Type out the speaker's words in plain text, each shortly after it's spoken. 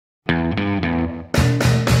Hey,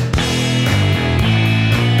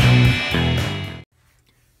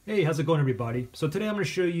 how's it going, everybody? So today I'm going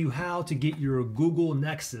to show you how to get your Google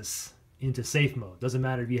Nexus into safe mode. Doesn't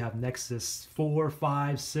matter if you have Nexus 4,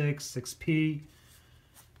 5, 6, 6P.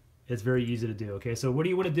 It's very easy to do, okay? So what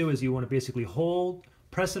you want to do is you want to basically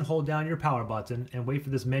press and hold down your power button and wait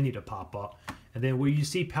for this menu to pop up. And then where you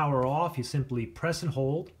see power off, you simply press and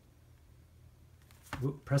hold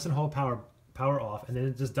power off, and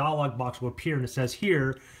then this dialog box will appear and it says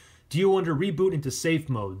here, do you want to reboot into safe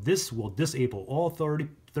mode? This will disable all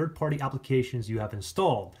third-party applications you have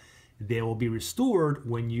installed. They will be restored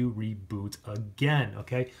when you reboot again,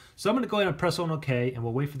 okay? So I'm going to go ahead and press on OK, and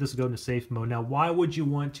we'll wait for this to go into safe mode. Now, why would you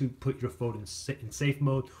want to put your phone in safe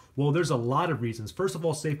mode? Well, there's a lot of reasons. First of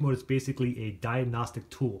all, safe mode is basically a diagnostic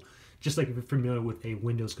tool, just like if you're familiar with a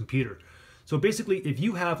Windows computer. So basically, if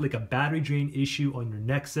you have like a battery drain issue on your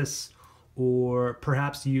Nexus, or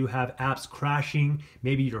perhaps you have apps crashing,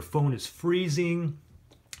 maybe your phone is freezing,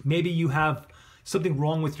 maybe you have something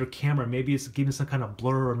wrong with your camera, maybe it's giving some kind of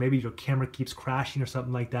blur, or maybe your camera keeps crashing or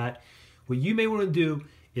something like that, what you may want to do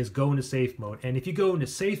is go into safe mode. And if you go into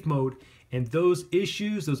safe mode and those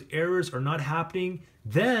issues, those errors are not happening,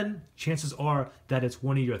 then chances are that it's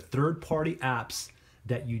one of your third-party apps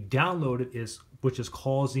that you downloaded which is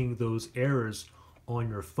causing those errors on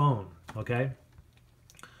your phone, okay?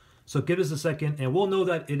 So give us a second and we'll know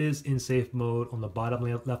that it is in safe mode. On the bottom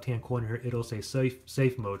left-hand corner here, it'll say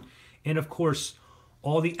safe mode. And of course,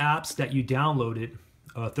 all the apps that you downloaded,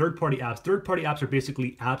 third-party apps are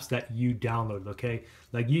basically apps that you downloaded, okay?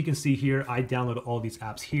 Like you can see here, I downloaded all these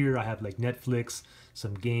apps here. I have like Netflix,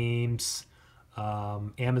 some games,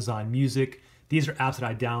 Amazon Music. These are apps that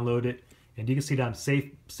I downloaded. And you can see that I'm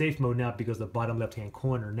safe mode now because the bottom left-hand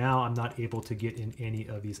corner. Now I'm not able to get in any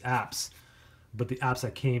of these apps. But the apps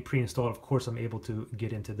that came pre-installed, of course, I'm able to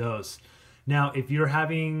get into those. Now, if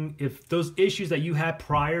those issues that you had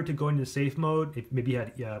prior to going into safe mode, if maybe you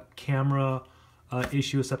had a camera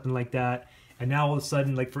issue or something like that, and now all of a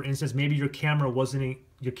sudden, like for instance, maybe your camera would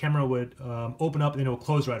open up and it will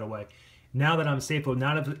close right away. Now that I'm safe mode,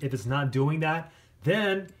 now if it's not doing that,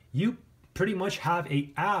 then you pretty much have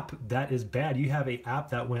an app that is bad. You have an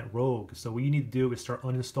app that went rogue. So what you need to do is start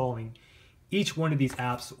uninstalling each one of these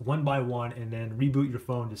apps one by one and then reboot your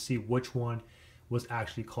phone to see which one was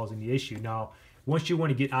actually causing the issue. Now, once you want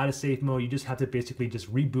to get out of safe mode, you just have to basically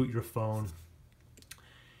just reboot your phone.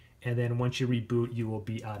 And then once you reboot, you will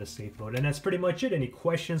be out of safe mode. And that's pretty much it. Any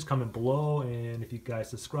questions, comment below. And if you guys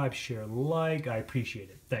subscribe, share, like, I appreciate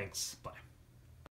it. Thanks. Bye.